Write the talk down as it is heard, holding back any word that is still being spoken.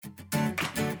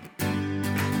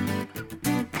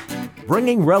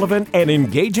bringing relevant and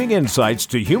engaging insights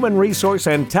to human resource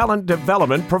and talent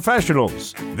development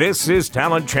professionals. This is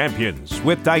Talent Champions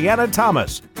with Diana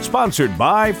Thomas, sponsored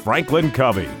by Franklin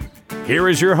Covey. Here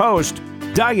is your host,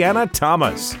 Diana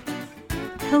Thomas.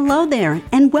 Hello there,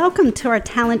 and welcome to our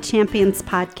Talent Champions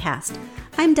podcast.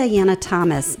 I'm Diana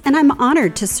Thomas, and I'm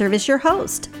honored to serve as your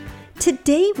host.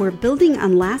 Today, we're building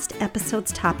on last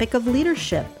episode's topic of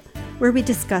leadership, where we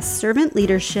discuss servant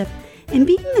leadership and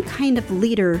being the kind of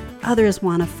leader others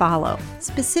want to follow,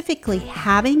 specifically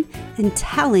having and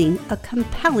telling a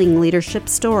compelling leadership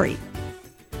story.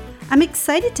 I'm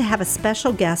excited to have a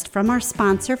special guest from our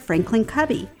sponsor, Franklin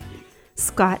Covey,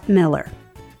 Scott Miller.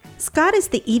 Scott is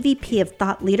the EVP of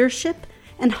Thought Leadership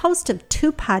and host of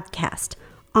 2 podcasts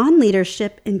on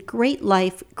leadership and Great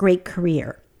Life, Great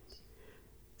Career.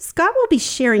 Scott will be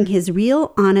sharing his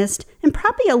real, honest, and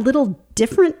probably a little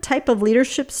different type of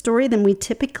leadership story than we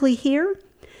typically hear,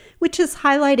 which is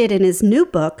highlighted in his new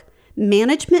book,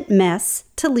 Management Mess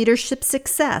to Leadership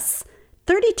Success,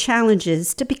 30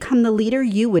 Challenges to Become the Leader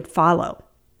You Would Follow.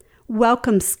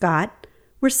 Welcome, Scott.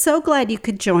 We're so glad you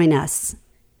could join us.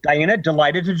 Diana,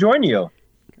 delighted to join you.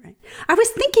 Great. I was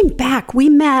thinking back, we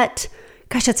met,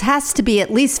 it has to be at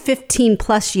least 15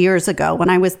 plus years ago when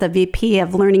I was the VP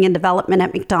of Learning and Development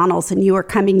at McDonald's and you were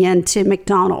coming into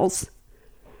McDonald's.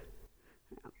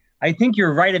 I think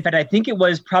you're right. In fact, I think it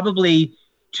was probably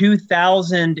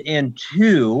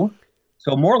 2002,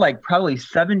 so more like probably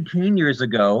 17 years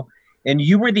ago. And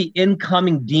you were the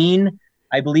incoming dean,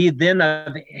 I believe, then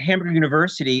of Hamburg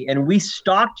University. And we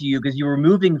stalked you because you were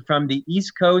moving from the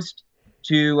East Coast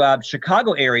to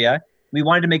Chicago area. We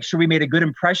wanted to make sure we made a good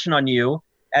impression on you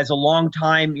as a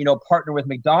long-time, partner with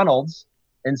McDonald's.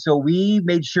 And so we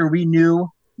made sure we knew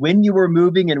when you were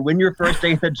moving and when your first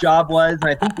day at the job was. And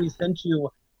I think we sent you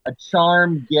a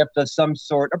charm gift of some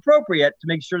sort, appropriate to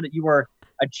make sure that you were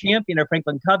a champion of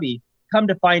Franklin Covey. Come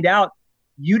to find out,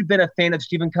 you'd been a fan of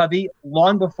Stephen Covey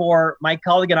long before my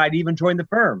colleague and I'd even joined the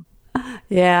firm.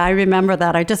 Yeah, I remember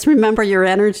that. I just remember your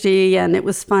energy, and it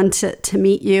was fun to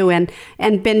meet you and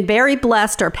been very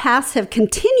blessed. Our paths have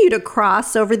continued to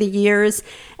cross over the years,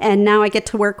 and now I get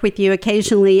to work with you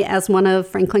occasionally as one of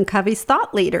Franklin Covey's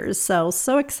thought leaders. So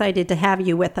excited to have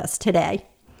you with us today.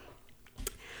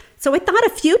 So I thought a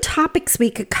few topics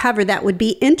we could cover that would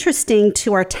be interesting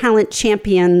to our Talent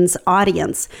Champions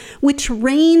audience, which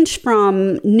range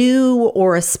from new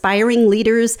or aspiring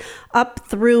leaders up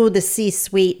through the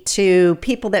C-suite to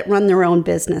people that run their own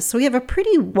business. So we have a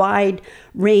pretty wide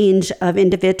range of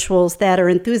individuals that are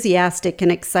enthusiastic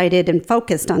and excited and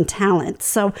focused on talent.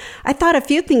 So I thought a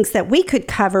few things that we could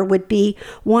cover would be,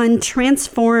 one,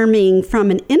 transforming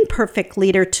from an imperfect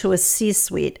leader to a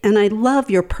C-suite. And I love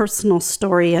your personal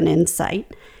story and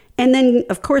insight. And then,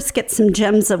 of course, get some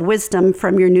gems of wisdom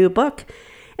from your new book.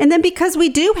 And then because we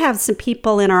do have some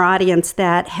people in our audience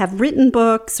that have written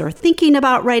books or thinking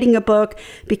about writing a book,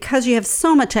 because you have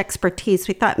so much expertise,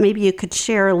 we thought maybe you could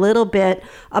share a little bit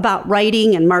about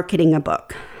writing and marketing a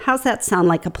book. How's that sound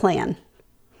like a plan?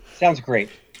 Sounds great.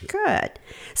 Good.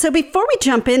 So before we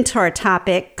jump into our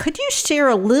topic, could you share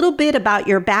a little bit about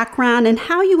your background and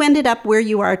how you ended up where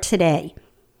you are today?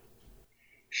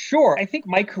 Sure. I think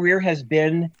my career has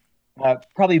been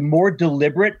probably more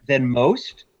deliberate than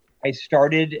most. I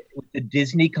started with the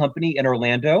Disney company in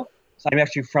Orlando. So I'm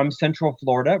actually from Central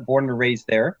Florida, born and raised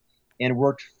there, and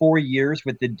worked 4 years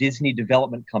with the Disney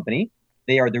Development Company.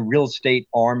 They are the real estate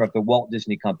arm of the Walt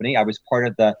Disney Company. I was part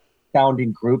of the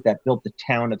founding group that built the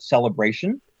town of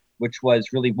Celebration, which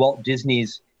was really Walt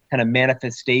Disney's kind of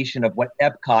manifestation of what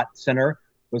Epcot Center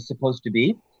was supposed to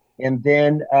be. And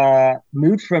then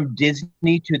moved from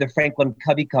Disney to the Franklin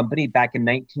Covey Company back in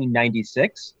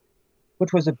 1996.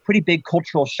 Which was a pretty big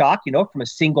cultural shock, from a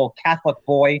single Catholic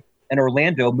boy in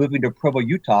Orlando moving to Provo,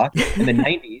 Utah in the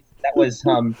 90s. That was,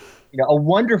 a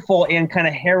wonderful and kind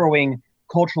of harrowing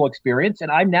cultural experience.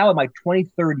 And I'm now in my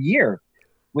 23rd year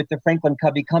with the Franklin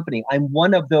Covey Company. I'm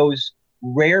one of those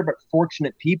rare but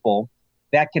fortunate people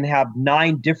that can have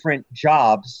 9 different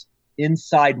jobs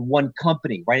inside one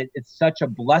company, right? It's such a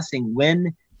blessing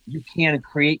when you can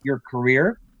create your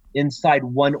career inside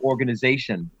one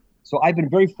organization. So I've been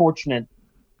very fortunate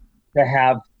to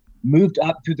have moved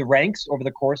up through the ranks over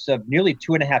the course of nearly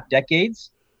 2.5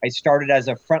 decades. I started as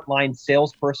a frontline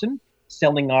salesperson,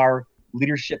 selling our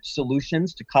leadership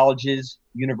solutions to colleges,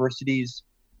 universities,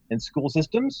 and school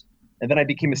systems. And then I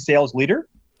became a sales leader,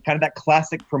 kind of that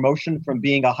classic promotion from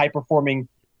being a high-performing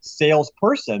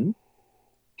salesperson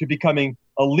to becoming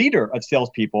a leader of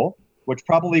salespeople, which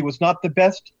probably was not the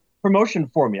best promotion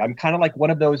for me. I'm kind of like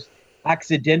one of those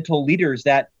accidental leaders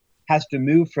that has to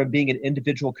move from being an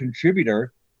individual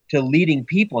contributor to leading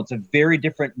people. It's a very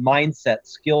different mindset,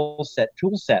 skill set,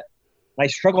 tool set. And I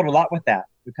struggled a lot with that.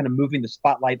 We're kind of moving the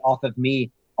spotlight off of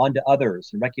me onto others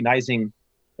and recognizing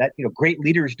that, great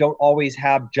leaders don't always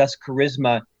have just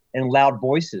charisma and loud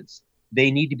voices.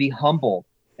 They need to be humble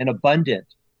and abundant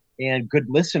and good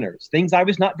listeners, things I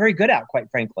was not very good at, quite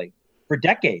frankly, for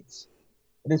decades.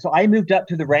 And then so I moved up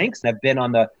to the ranks, and I've been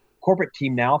on the corporate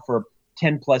team now for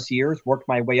 10 plus years, worked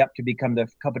my way up to become the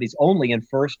company's only and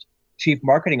first chief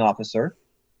marketing officer.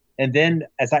 And then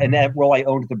in that role, I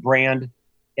owned the brand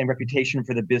and reputation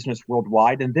for the business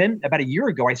worldwide. And then about a year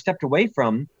ago, I stepped away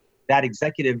from that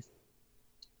executive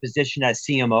position as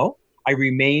CMO. I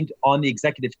remained on the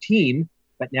executive team,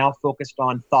 but now focused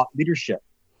on thought leadership.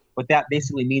 What that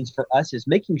basically means for us is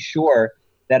making sure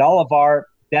that all of our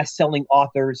best-selling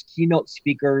authors, keynote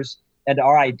speakers, and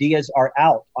our ideas are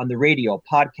out on the radio,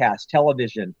 podcast,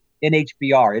 television, in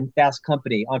HBR, in Fast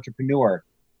Company, Entrepreneur,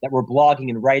 that we're blogging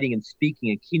and writing and speaking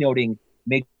and keynoting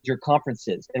major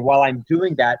conferences. And while I'm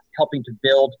doing that, helping to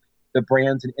build the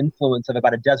brands and influence of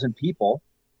about a dozen people,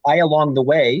 I, along the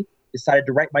way, decided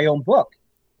to write my own book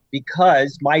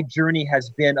because my journey has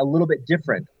been a little bit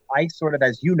different. I sort of,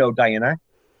 as you know, Diana,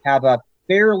 have a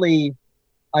fairly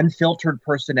unfiltered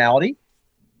personality.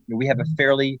 We have a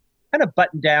fairly kind of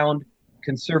buttoned down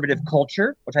conservative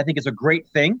culture, which I think is a great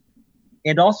thing.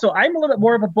 And also, I'm a little bit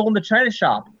more of a bull in the china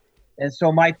shop. And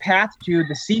so my path to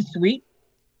the C-suite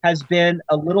has been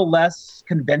a little less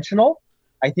conventional.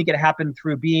 I think it happened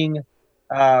through being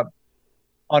on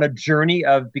a journey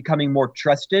of becoming more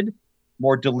trusted,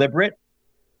 more deliberate,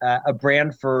 a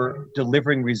brand for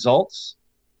delivering results,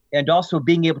 and also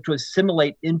being able to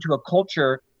assimilate into a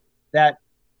culture that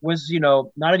was,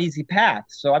 not an easy path.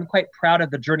 So I'm quite proud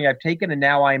of the journey I've taken. And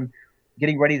now I'm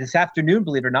getting ready this afternoon,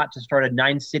 believe it or not, to start a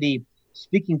 9-city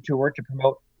speaking tour to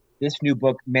promote this new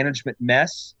book, Management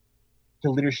Mess to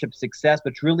Leadership Success,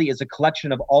 which really is a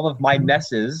collection of all of my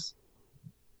messes,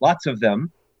 lots of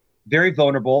them, very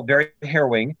vulnerable, very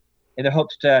harrowing, in the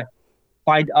hopes to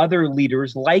find other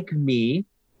leaders like me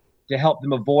to help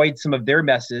them avoid some of their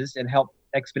messes and help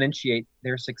exponentiate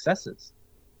their successes.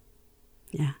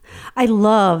 Yeah. I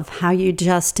love how you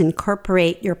just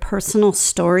incorporate your personal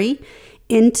story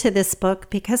into this book,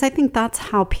 because I think that's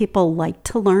how people like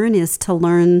to learn, is to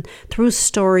learn through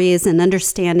stories and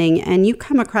understanding. And you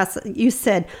come across, you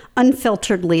said,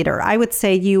 unfiltered leader. I would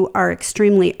say you are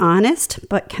extremely honest,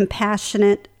 but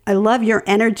compassionate. I love your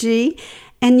energy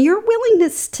and your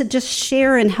willingness to just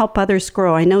share and help others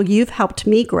grow. I know you've helped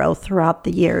me grow throughout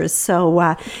the years.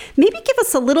 So maybe give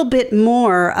us a little bit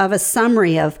more of a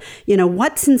summary of,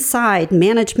 what's inside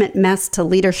Management Mess to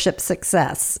Leadership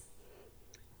Success.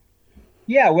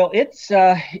 Yeah, well, it's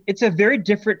a very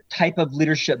different type of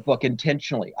leadership book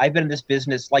intentionally. I've been in this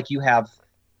business like you have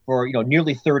for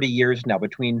nearly 30 years now,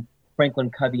 between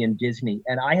Franklin Covey and Disney,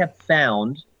 and I have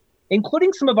found,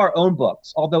 including some of our own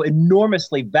books, although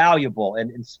enormously valuable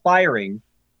and inspiring,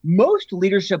 most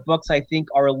leadership books I think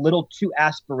are a little too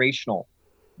aspirational.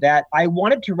 That I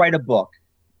wanted to write a book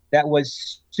that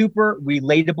was super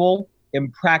relatable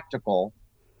and practical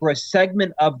for a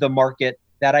segment of the market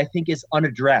that I think is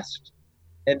unaddressed.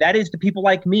 And that is the people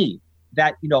like me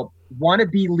that, want to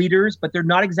be leaders, but they're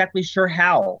not exactly sure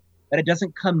how, that it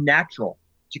doesn't come natural.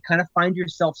 You kind of find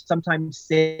yourself sometimes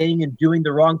saying and doing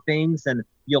the wrong things, and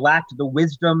you lack the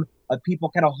wisdom of people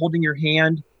kind of holding your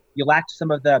hand. You lack some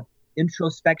of the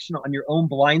introspection on your own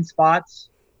blind spots.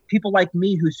 People like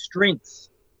me whose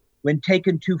strengths, when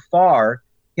taken too far,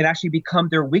 can actually become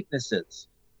their weaknesses.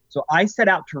 So I set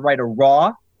out to write a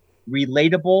raw,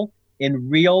 relatable,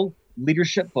 and real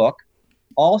leadership book,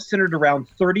 all centered around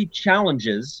 30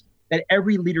 challenges that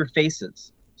every leader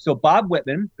faces. So Bob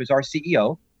Whitman, who's our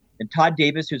CEO, and Todd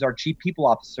Davis, who's our chief people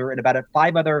officer, and about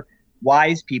 5 other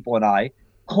wise people and I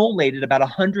collated about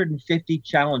 150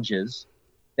 challenges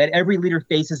that every leader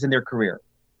faces in their career.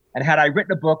 And had I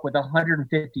written a book with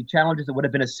 150 challenges, it would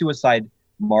have been a suicide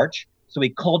march. So we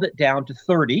culled it down to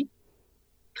 30,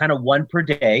 kind of one per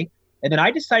day. And then I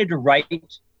decided to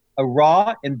write a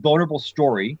raw and vulnerable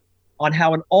story on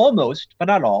how in almost, but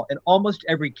not all, in almost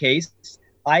every case,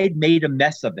 I had made a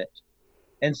mess of it.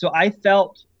 And so I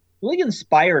felt really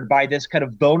inspired by this kind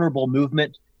of vulnerable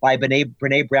movement by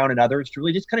Brene Brown and others to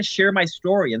really just kind of share my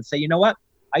story and say, you know what,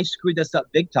 I screwed this up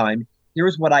big time.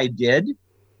 Here's what I did.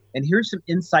 And here's some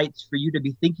insights for you to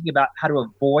be thinking about how to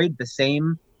avoid the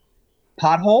same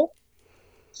pothole.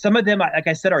 Some of them, like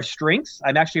I said, are strengths.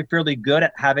 I'm actually fairly good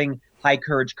at having high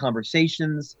courage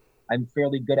conversations. I'm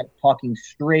fairly good at talking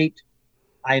straight.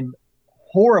 I'm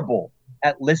horrible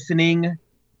at listening.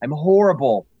 I'm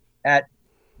horrible at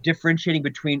differentiating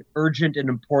between urgent and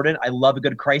important. I love a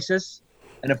good crisis.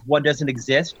 And if one doesn't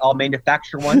exist, I'll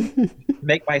manufacture one to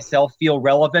make myself feel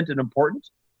relevant and important.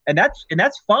 And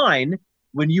that's fine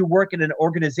when you work in an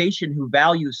organization who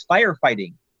values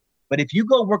firefighting. But if you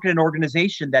go work in an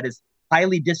organization that is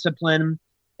highly disciplined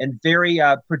and very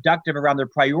productive around their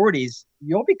priorities,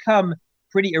 you'll become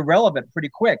pretty irrelevant pretty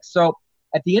quick. So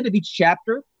at the end of each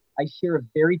chapter, I share a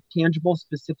very tangible,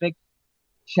 specific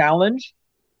challenge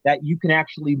that you can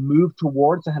actually move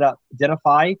towards, how to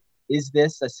identify, is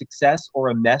this a success or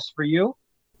a mess for you?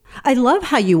 I love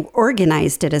how you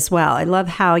organized it as well. I love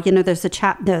how, there's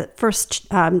the first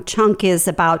chunk is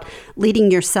about leading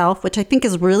yourself, which I think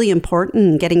is really important,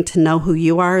 and getting to know who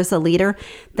you are as a leader,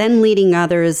 then leading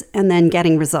others, and then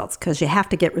getting results, because you have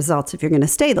to get results if you're going to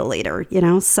stay the leader,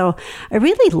 So I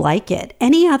really like it.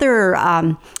 Any other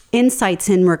insights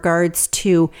in regards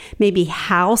to maybe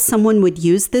how someone would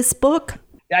use this book?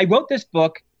 I wrote this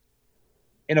book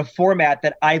in a format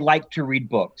that I like to read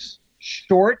books.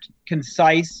 Short,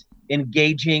 concise,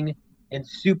 engaging, and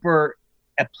super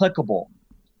applicable.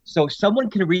 So someone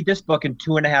can read this book in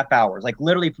 2.5 hours, like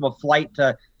literally from a flight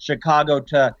to Chicago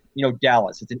to,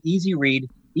 Dallas. It's an easy read.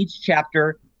 Each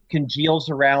chapter congeals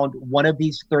around one of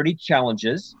these 30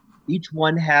 challenges. Each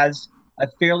one has a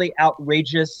fairly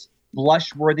outrageous,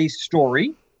 blush-worthy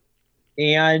story.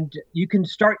 And you can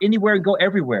start anywhere and go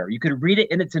everywhere. You can read it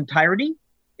in its entirety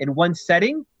in one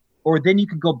setting, or then you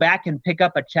can go back and pick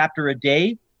up a chapter a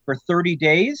day for 30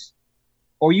 days,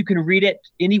 or you can read it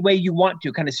any way you want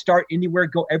to, kind of start anywhere,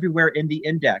 go everywhere in the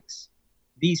index.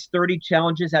 These 30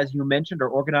 challenges, as you mentioned, are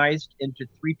organized into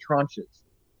 3 tranches.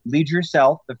 Lead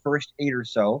yourself, the first 8 or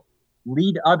so,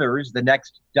 lead others, the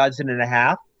next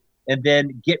 12.5, and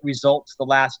then get results, the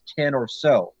last 10 or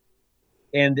so.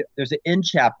 And there's an end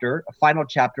chapter, a final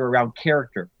chapter around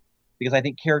character, because I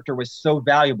think character was so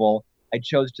valuable, I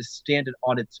chose to stand it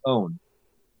on its own.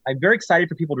 I'm very excited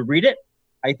for people to read it.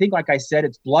 I think, like I said,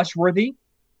 it's blush-worthy.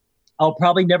 I'll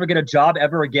probably never get a job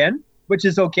ever again, which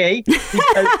is okay,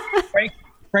 because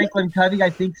Franklin Covey, I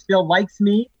think, still likes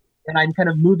me, and I'm kind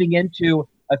of moving into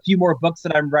a few more books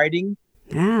that I'm writing.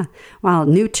 Yeah. Well,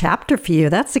 new chapter for you.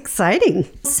 That's exciting.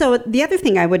 So the other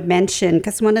thing I would mention,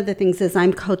 because one of the things is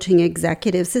I'm coaching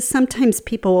executives, is sometimes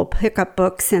people will pick up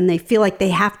books and they feel like they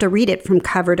have to read it from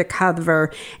cover to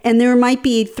cover. And there might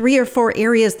be 3 or 4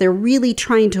 areas they're really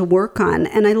trying to work on.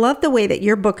 And I love the way that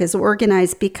your book is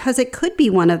organized, because it could be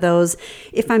one of those,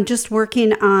 if I'm just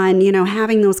working on,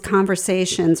 having those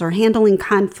conversations or handling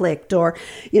conflict or,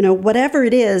 whatever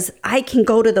it is, I can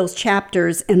go to those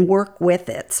chapters and work with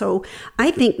it. So I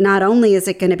think not only is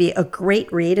it going to be a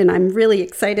great read, and I'm really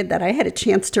excited that I had a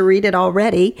chance to read it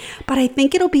already, but I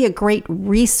think it'll be a great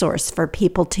resource for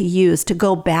people to use, to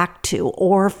go back to,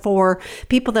 or for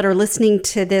people that are listening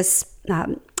to this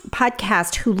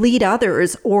podcast who lead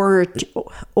others or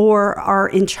are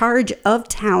in charge of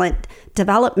talent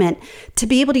development, to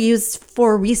be able to use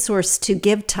for a resource to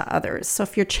give to others. So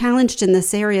if you're challenged in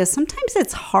this area, sometimes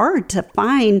it's hard to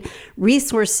find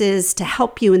resources to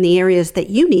help you in the areas that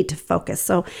you need to focus.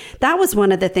 So that was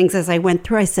one of the things as I went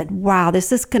through, I said, wow,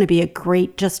 this is going to be a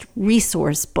great just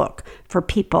resource book for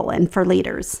people and for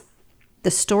leaders.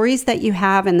 The stories that you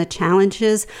have and the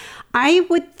challenges, I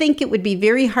would think it would be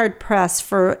very hard pressed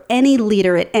for any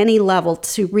leader at any level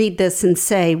to read this and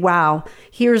say, wow,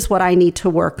 here's what I need to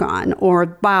work on,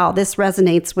 or wow, this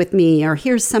resonates with me, or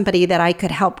here's somebody that I could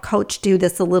help coach do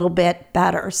this a little bit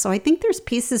better. So I think there's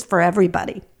pieces for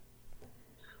everybody.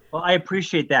 Well, I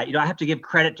appreciate that. I have to give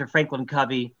credit to Franklin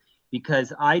Covey,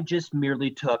 because I just merely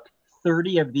took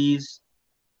 30 of these,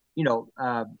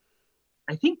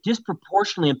 I think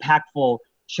disproportionately impactful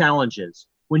challenges.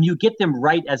 When you get them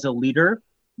right as a leader,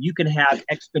 you can have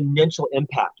exponential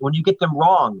impact. When you get them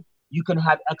wrong, you can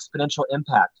have exponential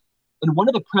impact. And one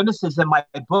of the premises in my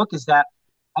book is that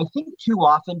I think too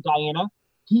often, Diana,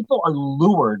 people are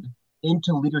lured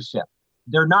into leadership.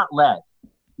 They're not led.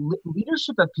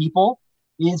 Leadership of people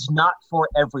is not for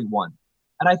everyone.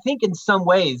 And I think in some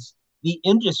ways, the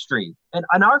industry,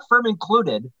 and our firm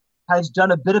included, has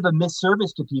done a bit of a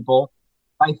misservice to people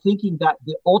by thinking that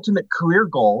the ultimate career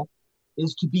goal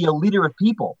is to be a leader of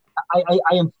people. I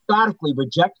emphatically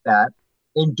reject that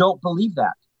and don't believe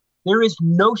that. There is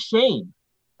no shame,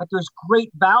 but there's great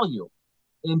value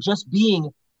in just being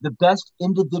the best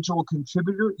individual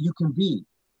contributor you can be.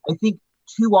 I think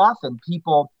too often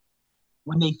people,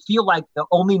 when they feel like the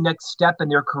only next step in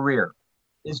their career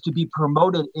is to be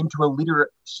promoted into a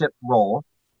leadership role,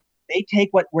 they take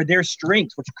what were their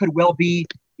strengths, which could well be,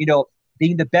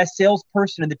 being the best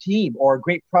salesperson in the team, or a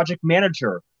great project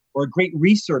manager, or a great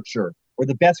researcher, or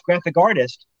the best graphic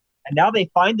artist. And now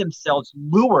they find themselves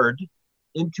lured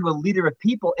into a leader of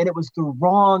people, and it was the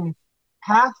wrong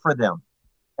path for them.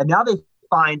 And now they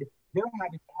find they're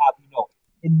having to have,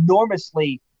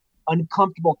 enormously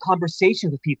uncomfortable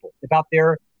conversations with people about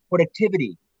their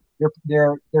productivity,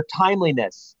 their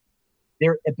timeliness,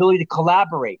 their ability to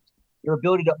collaborate, their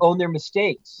ability to own their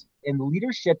mistakes. And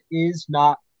leadership is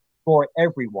not for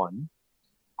everyone.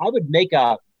 I would make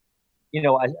a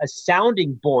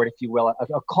sounding board, if you will,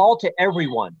 a call to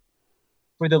everyone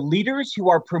for the leaders who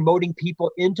are promoting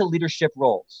people into leadership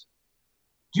roles.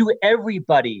 Do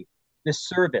everybody the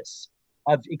service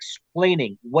of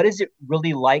explaining what is it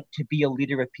really like to be a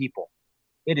leader of people.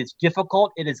 It is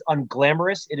difficult. It is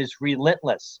unglamorous. It is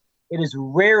relentless. It is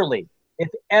rarely, if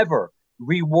ever,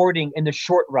 rewarding in the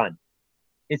short run.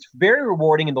 It's very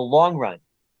rewarding in the long run.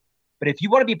 But if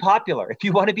you want to be popular, if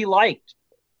you want to be liked,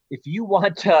 if you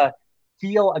want to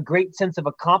feel a great sense of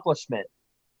accomplishment,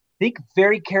 think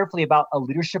very carefully about a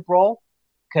leadership role,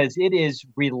 because it is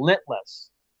relentless.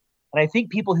 And I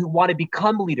think people who want to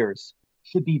become leaders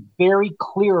should be very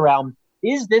clear around,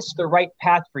 is this the right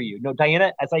path for you? No,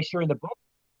 Diana, as I share in the book,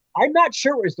 I'm not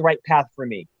sure it was the right path for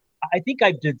me. I think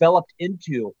I've developed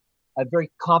into a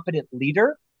very competent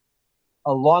leader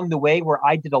along the way where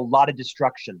I did a lot of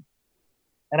destruction.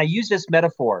 And I use this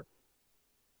metaphor,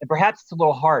 and perhaps it's a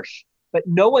little harsh, but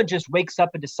no one just wakes up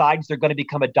and decides they're going to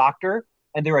become a doctor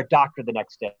and they're a doctor the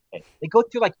next day. They go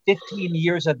through like 15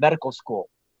 years of medical school,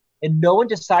 and no one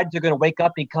decides they're going to wake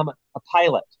up and become a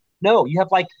pilot. No, you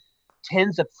have like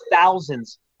tens of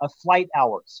thousands of flight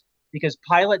hours, because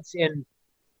pilots and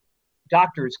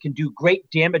doctors can do great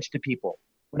damage to people.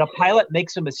 When a pilot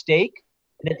makes a mistake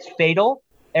and it's fatal,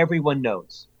 everyone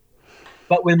knows.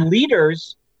 But when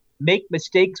leaders make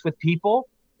mistakes with people,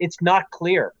 it's not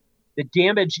clear. The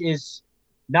damage is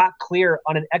not clear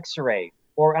on an X-ray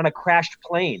or on a crashed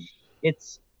plane.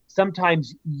 It's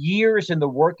sometimes years in the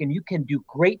work, and you can do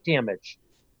great damage,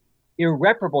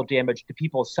 irreparable damage to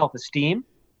people's self-esteem,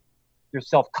 their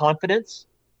self-confidence,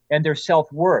 and their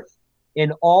self-worth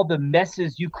in all the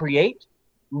messes you create,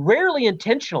 rarely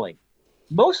intentionally,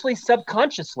 mostly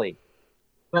subconsciously.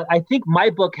 But I think my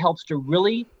book helps to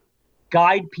really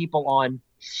guide people on,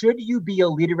 should you be a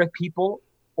leader of people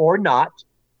or not?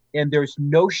 And there's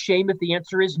no shame if the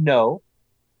answer is no.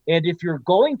 And if you're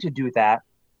going to do that,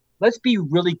 let's be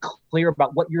really clear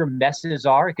about what your messes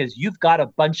are, because you've got a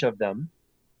bunch of them.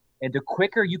 And the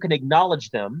quicker you can acknowledge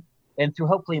them, and through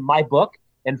hopefully my book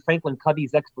and Franklin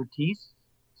Covey's expertise,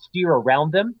 steer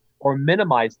around them or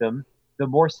minimize them, the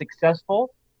more successful,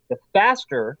 the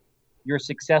faster your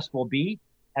success will be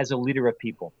as a leader of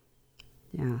people.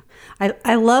 Yeah.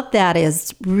 I love that,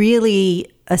 is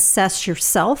really assess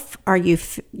yourself. Are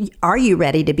you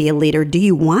ready to be a leader? Do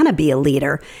you want to be a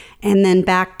leader? And then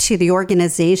back to the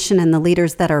organization and the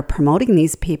leaders that are promoting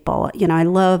these people. I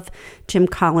love Jim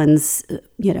Collins',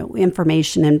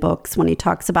 information in books when he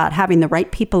talks about having the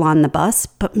right people on the bus,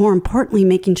 but more importantly,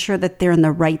 making sure that they're in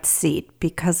the right seat,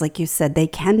 because like you said, they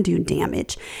can do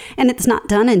damage. And it's not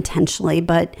done intentionally,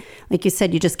 but like you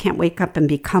said, you just can't wake up and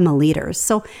become a leader.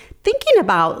 So thinking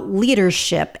about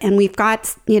leadership, and we've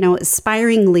got,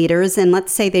 aspiring leaders, and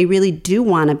let's say they really do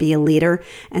want to be a leader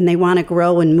and they want to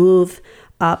grow and move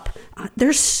up.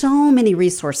 There's so many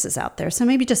resources out there. So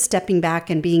maybe just stepping back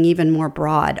and being even more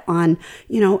broad on,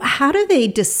 how do they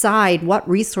decide what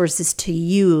resources to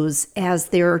use as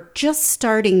they're just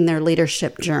starting their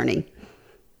leadership journey?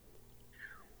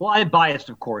 Well, I'm biased,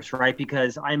 of course, right?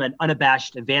 Because I'm an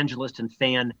unabashed evangelist and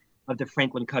fan of the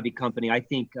Franklin Covey Company. I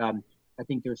think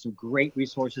there's some great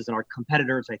resources in our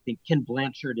competitors. I think Ken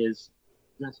Blanchard is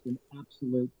just an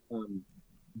absolute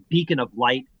beacon of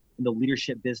light in the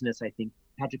leadership business. I think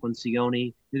Patrick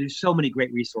Lencioni. There's so many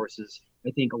great resources.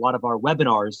 I think a lot of our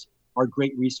webinars are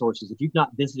great resources. If you've not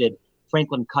visited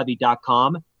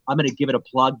franklincovey.com, I'm going to give it a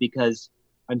plug because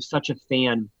I'm such a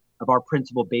fan of our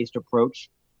principle-based approach.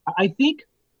 I think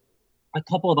a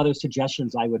couple of other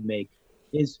suggestions I would make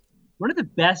is one of the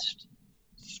best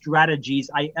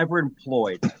strategies I ever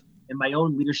employed in my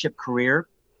own leadership career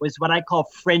was what I call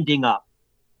friending up.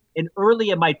 And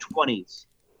early in my 20s,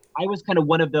 I was kind of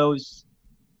one of those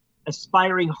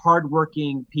aspiring,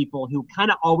 hardworking people who kind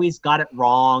of always got it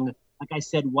wrong. Like I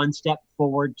said, one step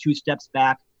forward, two steps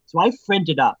back. So I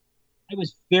friended up. I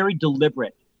was very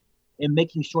deliberate in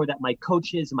making sure that my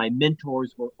coaches and my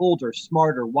mentors were older,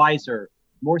 smarter, wiser,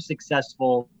 more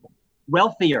successful,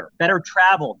 wealthier, better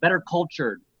traveled, better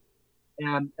cultured.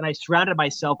 And I surrounded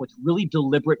myself with really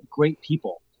deliberate, great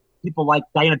people. People like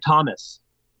Diana Thomas,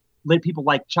 people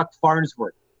like Chuck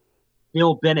Farnsworth,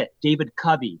 Bill Bennett, David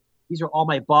Covey. These are all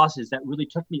my bosses that really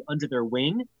took me under their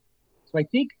wing. So I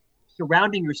think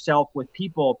surrounding yourself with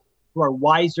people who are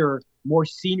wiser, more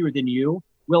senior than you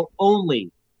will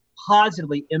only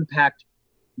positively impact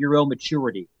your own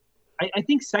maturity. I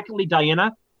think secondly,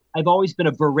 Diana, I've always been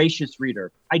a voracious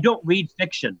reader. I don't read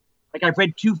fiction. Like I've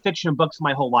read 2 fiction books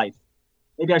my whole life.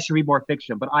 Maybe I should read more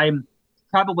fiction, but I'm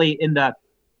probably in the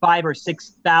 5,000 or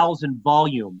 6,000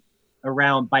 volume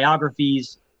around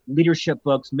biographies, leadership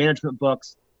books, management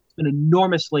books. It's been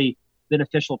enormously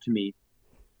beneficial to me.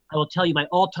 I will tell you my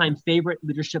all-time favorite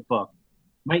leadership book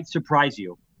might surprise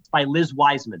you. It's by Liz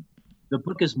Wiseman. The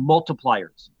book is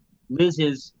Multipliers. Liz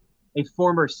is a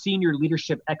former senior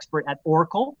leadership expert at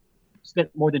Oracle, spent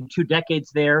more than 2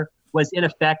 decades there, was in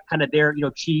effect kind of their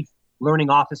chief learning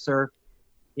officer.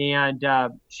 And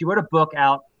she wrote a book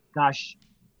out,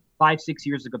 5-6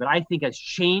 years ago that I think has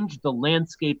changed the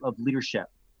landscape of leadership.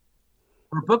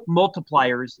 Her book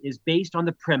Multipliers is based on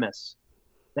the premise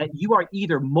that you are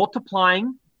either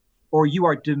multiplying or you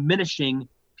are diminishing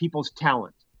people's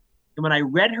talent. And when I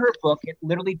read her book, it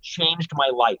literally changed my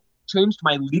life, changed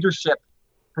my leadership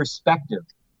perspective,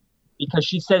 because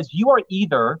she says you are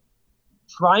either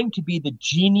trying to be the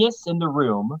genius in the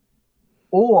room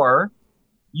or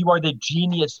you are the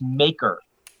genius maker.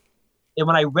 And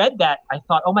when I read that, I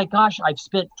thought, oh my gosh, I've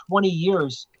spent 20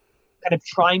 years kind of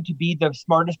trying to be the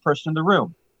smartest person in the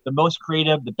room, the most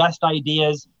creative, the best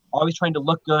ideas, always trying to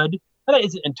look good. But that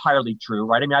isn't entirely true,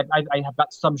 right? I mean, I have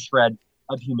got some shred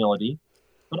of humility,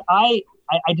 but I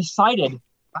decided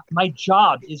my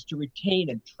job is to retain,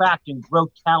 attract, and grow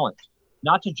talent,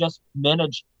 not to just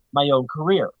manage my own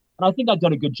career. And I think I've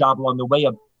done a good job along the way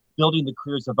of building the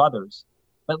careers of others.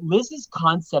 But Liz's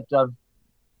concept of,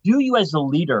 do you as a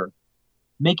leader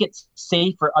make it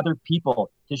safe for other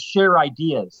people to share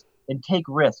ideas and take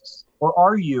risks? Or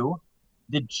are you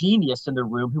the genius in the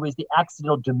room who is the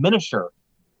accidental diminisher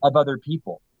of other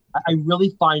people? I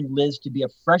really find Liz to be a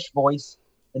fresh voice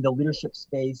in the leadership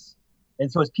space.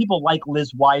 And so as people like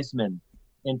Liz Wiseman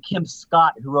and Kim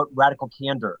Scott, who wrote Radical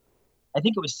Candor, I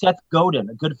think it was Seth Godin,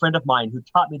 a good friend of mine, who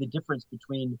taught me the difference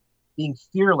between being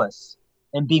fearless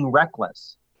and being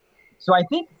reckless. So I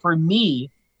think for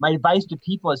me, my advice to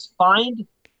people is find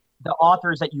the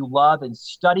authors that you love and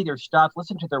study their stuff,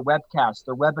 listen to their webcasts,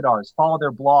 their webinars, follow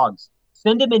their blogs,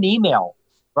 send them an email,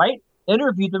 right?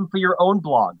 Interview them for your own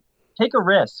blog. Take a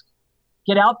risk.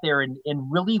 Get out there and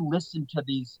really listen to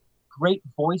these great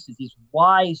voices, these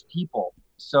wise people.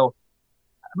 So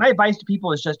my advice to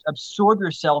people is just absorb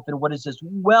yourself in what is this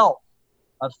wealth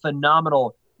of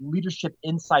phenomenal leadership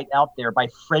insight out there by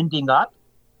friending up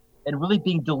and really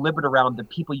being deliberate around the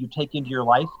people you take into your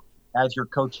life as your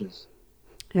coaches.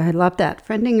 Yeah, I love that.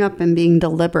 Friending up and being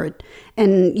deliberate.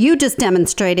 And you just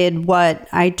demonstrated what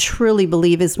I truly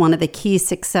believe is one of the key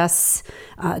success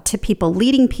to people,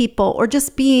 leading people, or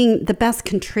just being the best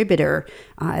contributor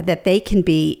that they can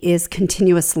be, is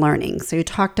continuous learning. So you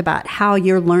talked about how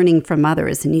you're learning from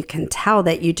others, and you can tell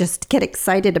that you just get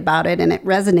excited about it and it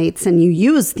resonates and you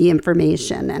use the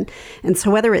information. And so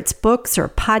whether it's books or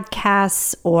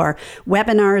podcasts or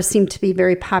webinars seem to be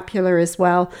very popular as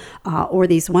well, or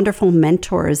these wonderful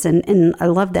mentors. And I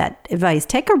love that advice.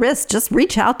 Take a risk. Just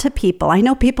reach out to people. I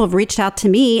know people have reached out to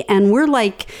me, and we're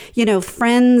like,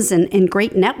 friends and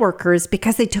great networkers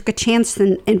because they took a chance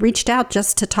and reached out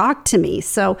just to talk to me.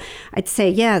 So I'd say,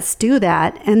 yes, do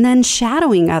that. And then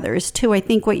shadowing others too. I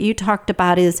think what you talked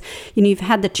about is, you've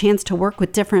had the chance to work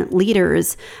with different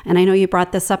leaders. And I know you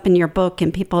brought this up in your book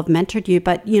and people have mentored you,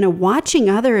 but, watching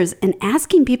others and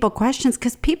asking people questions,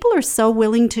 because people are so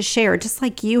willing to share, just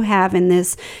like you have in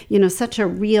this, such a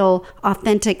real,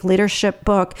 authentic leadership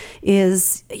book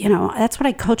is, that's what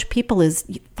I coach people is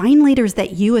find leaders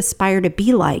that you aspire to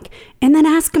be like, and then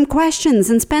ask them questions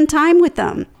and spend time with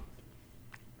them.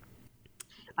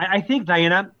 I think,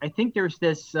 Diana, there's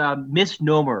this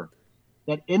misnomer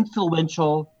that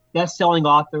influential, best-selling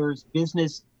authors,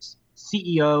 business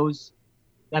CEOs,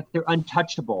 that they're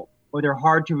untouchable or they're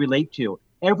hard to relate to.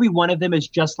 Every one of them is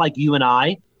just like you and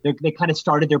I. They kind of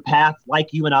started their path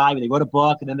like you and I. They wrote a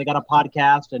book, and then they got a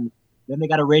podcast, and then they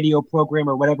got a radio program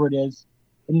or whatever it is.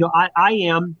 And, I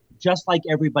am just like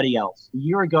everybody else. A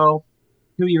year ago,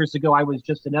 2 years ago, I was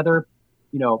just another,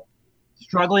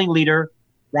 struggling leader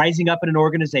rising up in an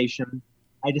organization.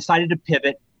 I decided to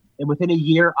pivot. And within a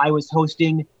year, I was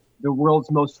hosting the world's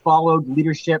most followed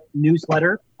leadership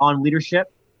newsletter on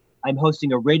leadership. I'm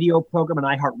hosting a radio program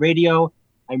on iHeartRadio.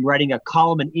 I'm writing a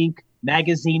column in Inc.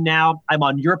 magazine now. I'm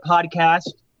on your podcast.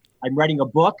 I'm writing a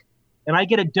book. And I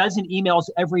get a dozen emails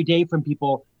every day from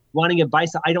people wanting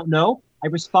advice that I don't know. I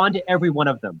respond to every one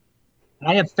of them. And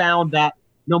I have found that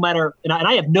no matter, and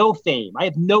I have no fame, I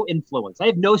have no influence, I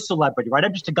have no celebrity, right?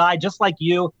 I'm just a guy just like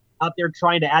you out there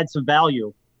trying to add some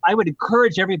value. I would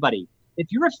encourage everybody, if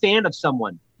you're a fan of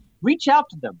someone, reach out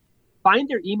to them. find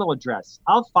their email address.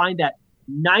 I'll find that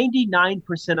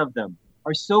 99% of them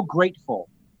are so grateful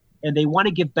and they want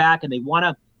to give back and they want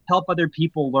to help other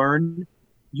people learn.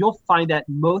 You'll find that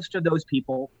most of those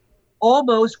people,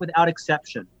 almost without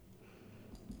exception,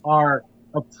 are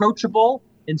approachable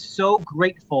and so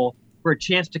grateful for a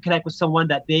chance to connect with someone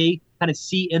that they kind of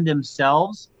see in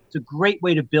themselves. It's a great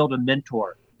way to build a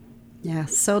mentor. Yeah,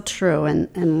 so true.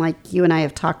 And like you and I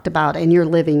have talked about, and you're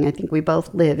living, I think we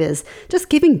both live, is just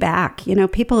giving back. You know,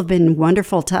 people have been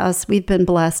wonderful to us. We've been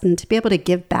blessed. And to be able to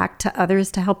give back to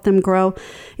others to help them grow,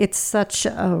 it's such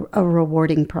a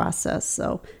rewarding process.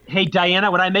 So, hey, Diana,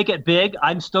 when I make it big,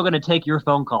 I'm still going to take your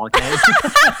phone call, okay?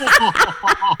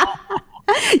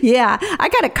 Yeah, I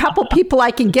got a couple people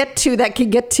I can get to that can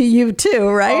get to you too,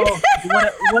 right?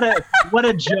 Oh, what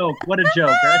a joke. What a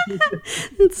joke, right?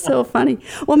 It's so funny.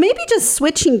 Well, maybe just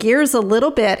switching gears a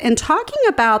little bit and talking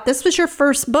about, this was your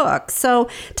first book. So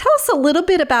tell us a little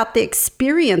bit about the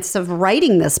experience of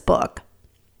writing this book.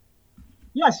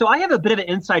 Yeah, so I have a bit of an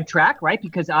inside track, right?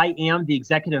 Because I am the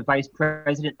executive vice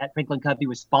president at Franklin Covey,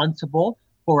 responsible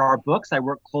for our books. I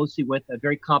work closely with a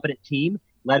very competent team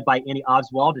led by Annie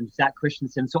Oswald and Zach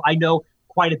Christensen. So I know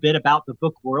quite a bit about the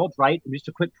book world, right? And just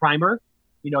a quick primer,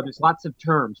 there's lots of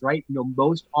terms, right?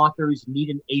 Most authors need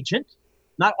an agent,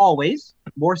 not always,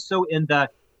 more so in the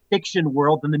fiction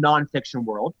world than the nonfiction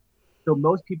world. So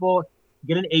most people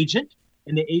get an agent,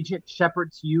 and the agent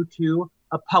shepherds you to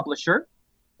a publisher,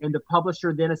 and the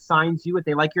publisher then assigns you, if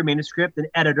they like your manuscript, an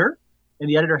editor, and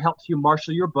the editor helps you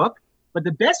marshal your book. But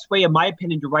the best way, in my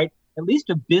opinion, to write at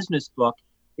least a business book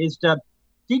is to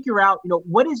figure out,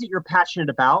 what is it you're passionate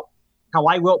about? How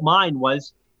I wrote mine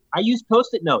was I use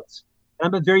Post-it notes.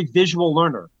 I'm a very visual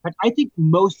learner. I think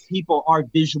most people are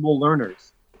visual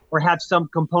learners or have some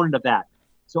component of that.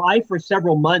 So I, for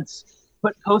several months,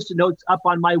 put Post-it notes up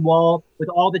on my wall with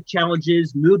all the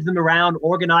challenges, moved them around,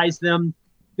 organized them,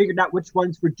 figured out which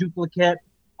ones were duplicate.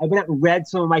 I went out and read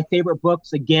some of my favorite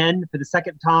books again for the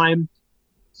second time,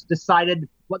 decided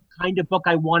what kind of book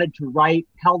I wanted to write,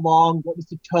 how long, what was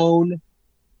the tone.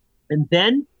 And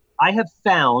then I have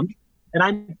found, and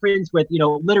I'm friends with,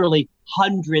 literally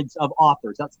hundreds of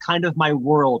authors. That's kind of my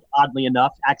world, oddly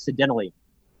enough, accidentally.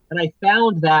 And I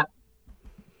found that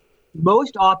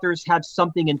most authors have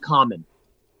something in common.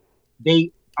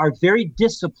 They are very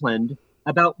disciplined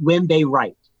about when they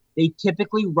write. They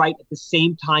typically write at the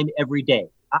same time every day.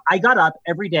 I got up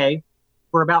every day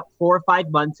for about 4 or 5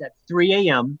 months at 3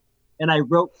 a.m. and I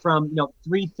wrote from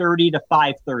 3:30 to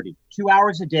 5:30, 2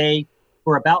 hours a day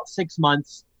for about 6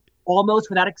 months, almost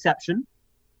without exception.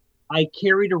 I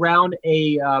carried around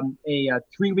a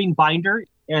 3-ring binder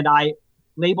and I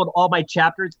labeled all my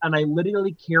chapters, and I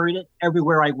literally carried it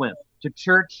everywhere I went, to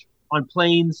church, on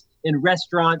planes, in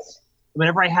restaurants.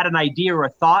 Whenever I had an idea or a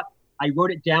thought, I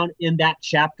wrote it down in that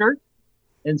chapter.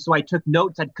 And so I took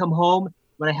notes. I'd come home.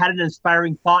 When I had an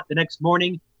inspiring thought the next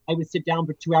morning, I would sit down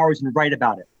for 2 hours and write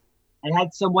about it. I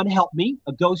had someone help me,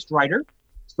 a ghostwriter.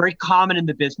 It's very common in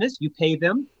the business. You pay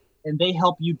them and they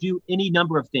help you do any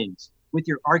number of things with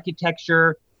your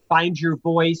architecture, find your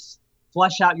voice,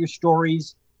 flesh out your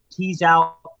stories, tease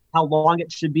out how long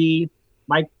it should be.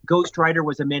 My ghostwriter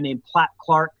was a man named Platt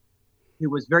Clark, who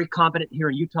was very competent here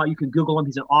in Utah. You can Google him.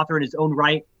 He's an author in his own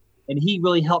right. And he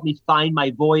really helped me find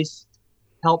my voice,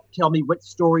 helped tell me what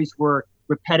stories were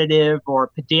repetitive or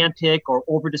pedantic or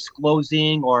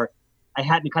over-disclosing, or I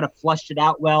hadn't kind of flushed it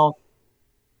out well.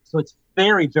 So it's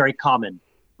very, very common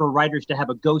for writers to have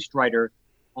a ghostwriter.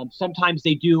 Sometimes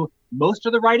they do most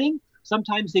of the writing.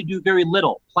 Sometimes they do very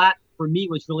little. Platt, for me,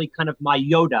 was really kind of my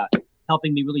Yoda,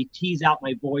 helping me really tease out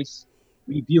my voice,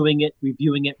 reviewing it.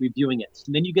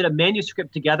 And then you get a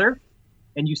manuscript together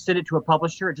and you send it to a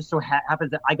publisher. It just so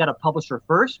happens that I got a publisher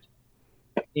first.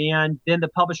 And then the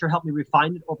publisher helped me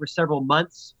refine it over several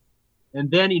months.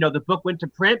 And then, the book went to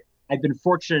print. I've been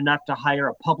fortunate enough to hire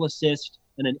a publicist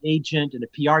and an agent and a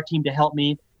PR team to help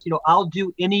me. I'll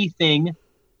do anything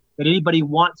that anybody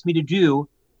wants me to do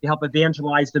to help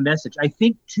evangelize the message. I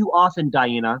think too often,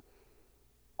 Diana,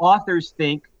 authors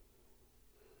think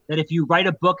that if you write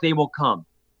a book, they will come.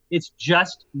 It's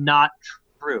just not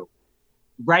true.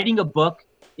 Writing a book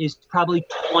is probably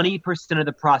 20% of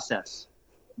the process.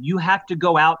 You have to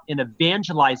go out and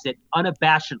evangelize it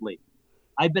unabashedly.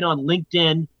 I've been on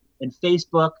LinkedIn and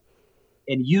Facebook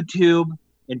and YouTube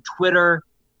and Twitter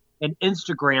and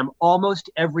Instagram almost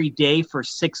every day for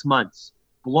 6 months,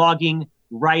 blogging,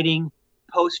 writing,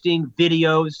 posting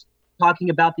videos, talking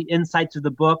about the insights of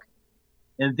the book.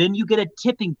 And then you get a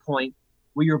tipping point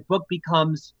where your book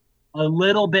becomes a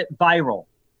little bit viral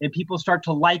and people start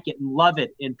to like it and love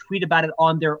it and tweet about it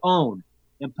on their own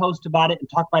and post about it and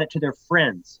talk about it to their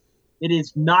friends. It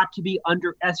is not to be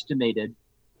underestimated,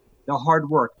 the hard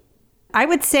work. I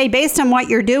would say, based on what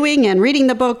you're doing and reading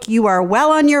the book, you are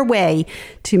well on your way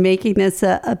to making this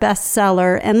a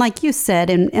bestseller. And like you said,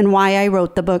 and why I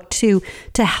wrote the book, to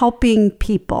helping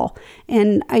people.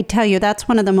 And I tell you, that's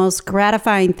one of the most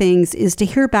gratifying things, is to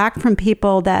hear back from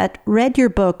people that read your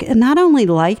book and not only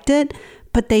liked it,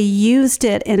 but they used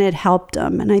it and it helped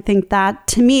them. And I think that,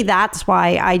 to me, that's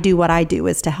why I do what I do,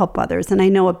 is to help others. And I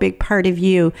know a big part of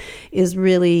you is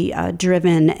really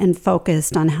driven and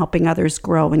focused on helping others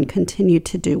grow and continue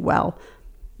to do well.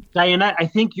 Diana, I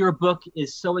think your book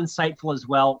is so insightful as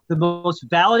well. The most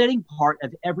validating part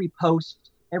of every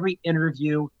post, every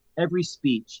interview, every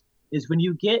speech is when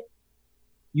you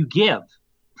give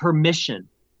permission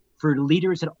for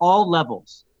leaders at all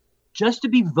levels just to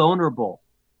be vulnerable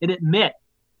and admit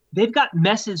they've got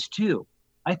messes too.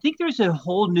 I think there's a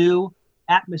whole new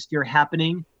atmosphere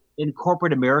happening in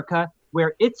corporate America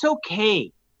where it's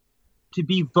okay to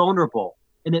be vulnerable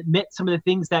and admit some of the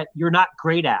things that you're not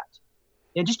great at,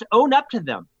 and just own up to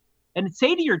them and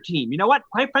say to your team, you know what,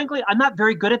 quite frankly, I'm not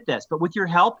very good at this, but with your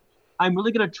help, I'm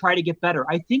really going to try to get better.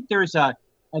 I think there's a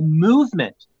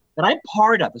movement that I'm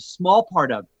part of, a small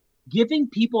part of, giving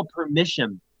people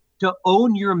permission to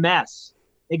own your mess,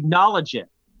 acknowledge it,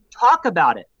 talk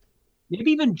about it, maybe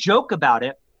even joke about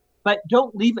it, but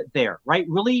don't leave it there, right?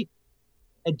 Really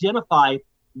identify,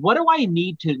 what do I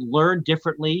need to learn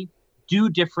differently, do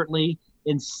differently,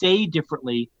 and say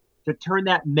differently to turn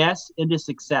that mess into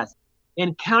success?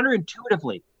 And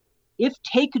counterintuitively, if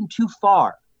taken too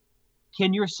far,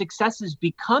 can your successes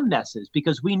become messes?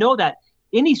 Because we know that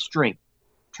any strength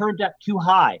turned up too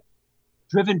high,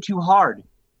 driven too hard,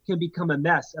 can become a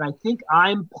mess. And I think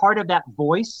I'm part of that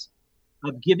voice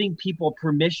of giving people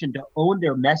permission to own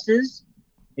their messes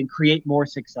and create more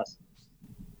success.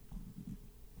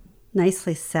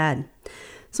 Nicely said.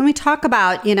 So when we talk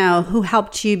about, who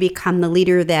helped you become the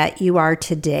leader that you are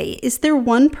today, is there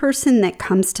one person that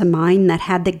comes to mind that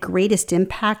had the greatest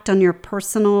impact on your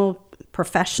personal,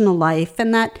 professional life,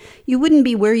 and that you wouldn't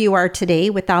be where you are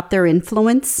today without their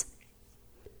influence?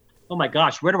 Oh my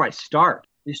gosh, where do I start?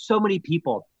 There's so many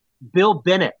people. Bill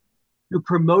Bennett, who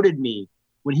promoted me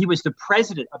when he was the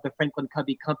president of the Franklin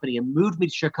Covey Company and moved me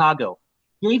to Chicago,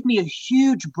 gave me a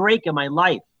huge break in my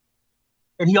life.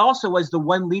 And he also was the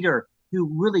one leader who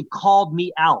really called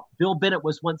me out. Bill Bennett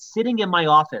was once sitting in my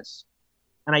office,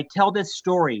 and I tell this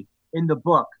story in the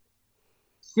book,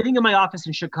 sitting in my office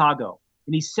in Chicago,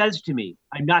 and he says to me,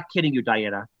 I'm not kidding you,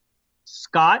 Diana,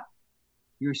 Scott,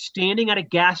 you're standing at a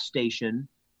gas station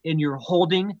and you're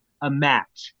holding a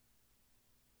match.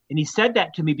 And he said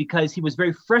that to me because he was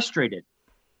very frustrated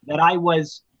that I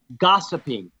was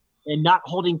gossiping and not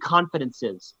holding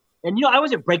confidences. And, I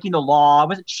wasn't breaking the law. I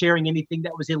wasn't sharing anything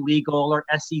that was illegal or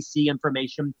SEC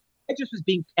information. I just was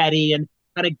being petty and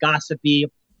kind of gossipy.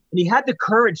 And he had the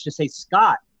courage to say,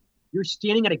 Scott, you're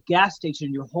standing at a gas station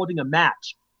and you're holding a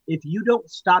match. If you don't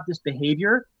stop this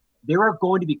behavior, there are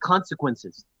going to be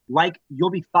consequences, like you'll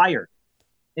be fired.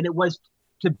 And it was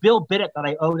to Bill Bennett that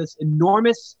I owe this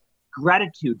enormous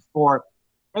gratitude for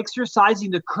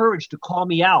exercising the courage to call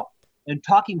me out and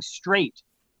talking straight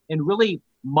and really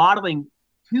modeling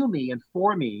to me and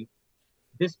for me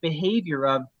this behavior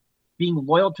of being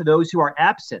loyal to those who are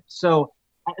absent. So,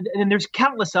 and there's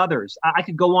countless others. I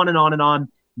could go on and on and on,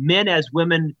 men as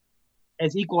women,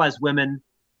 as equal as women.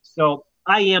 So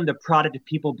I am the product of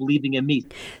people believing in me.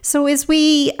 So as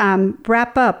we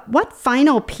wrap up, what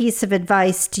final piece of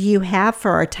advice do you have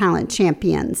for our talent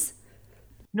champions?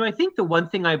 I think the one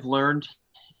thing I've learned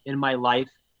in my life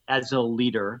as a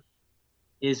leader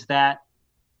is that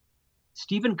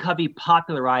Stephen Covey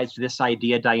popularized this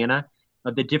idea, Diana,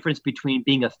 of the difference between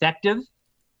being effective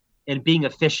and being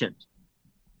efficient.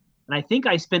 And I think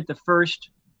I spent the first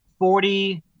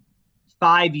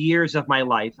 45 years of my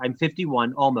life, I'm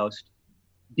 51 almost,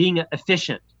 being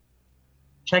efficient,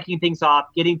 checking things off,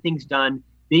 getting things done,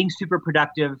 being super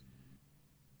productive.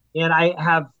 And I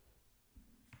have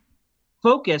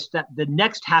focused that the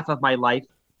next half of my life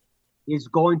is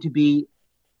going to be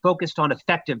focused on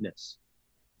effectiveness.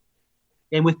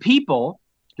 And with people,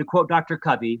 to quote Dr.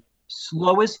 Covey,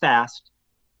 slow is fast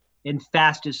and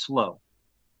fast is slow.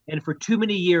 And for too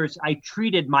many years, I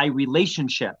treated my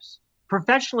relationships,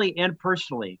 professionally and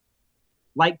personally,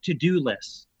 like to-do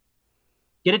lists.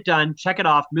 Get it done, check it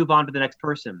off, move on to the next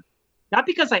person. Not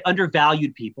because I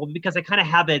undervalued people, but because I kind of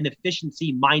have an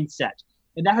efficiency mindset.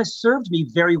 And that has served me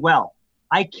very well.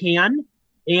 I can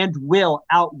and will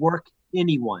outwork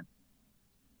anyone.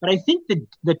 But I think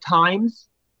the times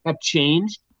have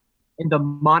changed and the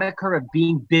moniker of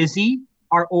being busy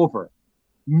are over.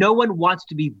 No one wants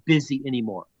to be busy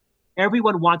anymore.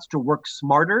 everyone wants to work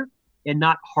smarter and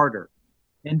not harder.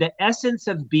 And the essence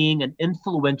of being an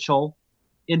influential,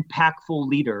 impactful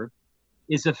leader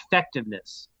is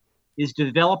effectiveness, is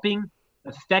developing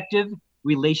effective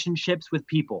relationships with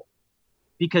people.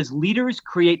 Because leaders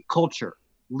create culture.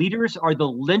 Leaders are the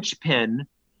linchpin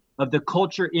of the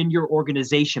culture in your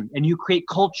organization. And you create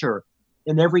culture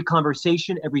in every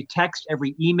conversation, every text,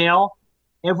 every email,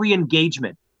 every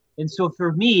engagement. And so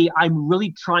for me, I'm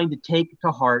really trying to take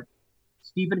to heart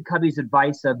Stephen Covey's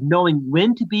advice of knowing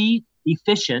when to be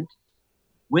efficient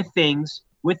with things,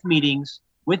 with meetings,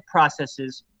 with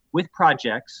processes, with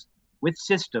projects, with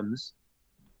systems,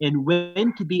 and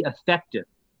when to be effective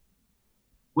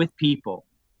with people,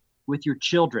 with your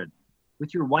children,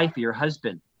 with your wife, your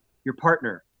husband, your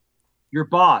partner, your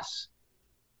boss,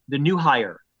 the new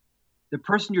hire, the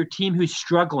person in your team who's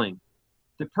struggling,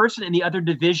 the person in the other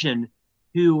division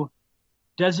who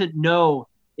doesn't know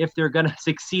if they're going to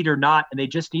succeed or not, and they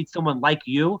just need someone like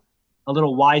you, a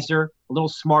little wiser, a little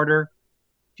smarter,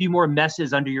 a few more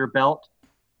messes under your belt,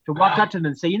 to walk up to them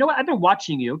and say, you know what, I've been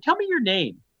watching you. Tell me your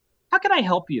name. How can I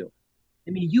help you?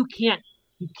 I mean, you can't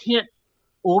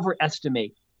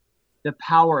overestimate the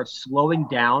power of slowing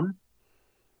down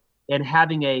and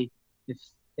having a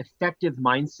effective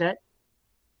mindset.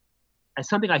 As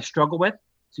something I struggle with.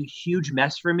 It's a huge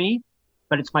mess for me,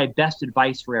 but it's my best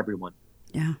advice for everyone.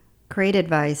 Yeah. Great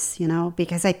advice,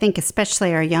 because I think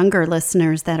especially our younger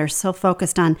listeners that are so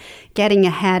focused on getting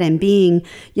ahead and being,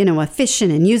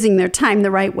 efficient and using their time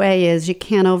the right way is you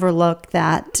can't overlook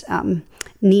that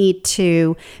need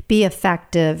to be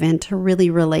effective and to really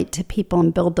relate to people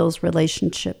and build those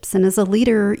relationships. And as a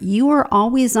leader, you are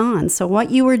always on. So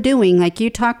what you are doing, like you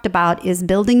talked about, is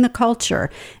building the culture.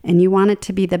 And you want it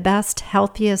to be the best,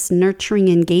 healthiest, nurturing,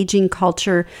 engaging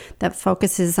culture that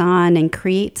focuses on and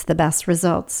creates the best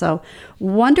results. So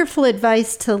wonderful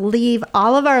advice to leave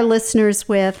all of our listeners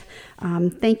with.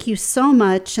 Thank you so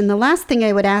much. And the last thing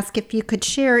I would ask if you could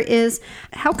share is,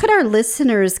 how could our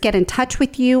listeners get in touch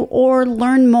with you or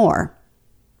learn more?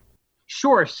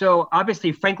 Sure. So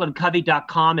obviously,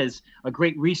 franklincovey.com is a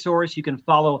great resource. You can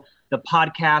follow the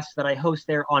podcast that I host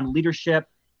there on leadership.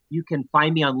 You can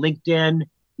find me on LinkedIn.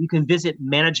 You can visit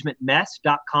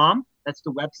managementmess.com. That's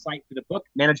the website for the book,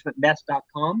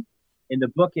 managementmess.com. And the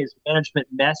book is Management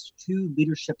Mess to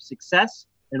Leadership Success.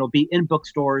 And it'll be in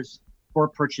bookstores for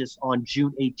purchase on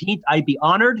June 18th. I'd be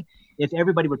honored if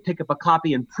everybody would pick up a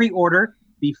copy and pre-order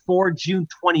before June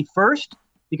 21st,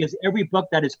 because every book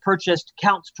that is purchased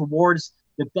counts towards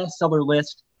the bestseller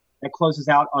list that closes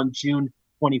out on June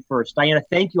 21st. Diana,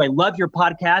 thank you. I love your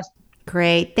podcast.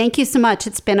 Great. Thank you so much.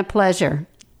 It's been a pleasure.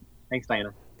 Thanks,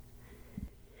 Diana.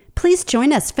 Please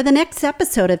join us for the next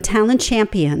episode of Talent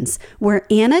Champions, where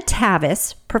Anna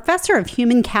Tavis, Professor of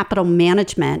Human Capital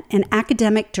Management and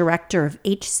Academic Director of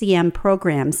HCM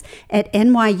Programs at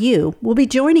NYU, will be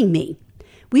joining me.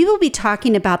 We will be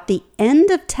talking about the end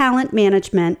of talent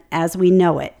management as we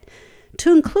know it,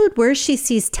 to include where she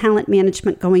sees talent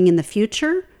management going in the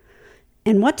future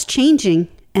and what's changing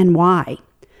and why.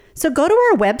 So go to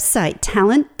our website,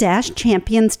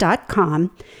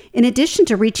 talent-champions.com. In addition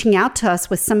to reaching out to us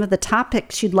with some of the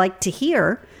topics you'd like to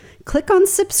hear, click on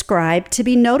subscribe to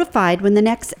be notified when the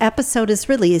next episode is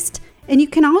released, and you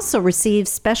can also receive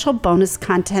special bonus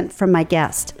content from my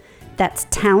guest. That's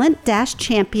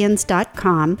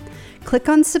talent-champions.com. Click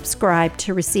on subscribe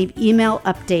to receive email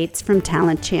updates from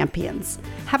Talent Champions.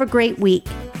 Have a great week.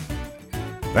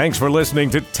 Thanks for listening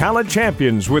to Talent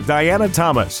Champions with Diana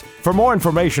Thomas. For more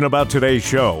information about today's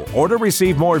show or to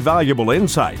receive more valuable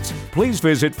insights, please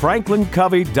visit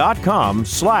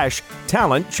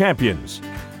franklincovey.com/talent champions.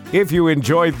 If you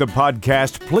enjoyed the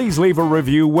podcast, please leave a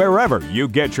review wherever you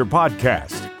get your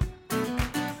podcast.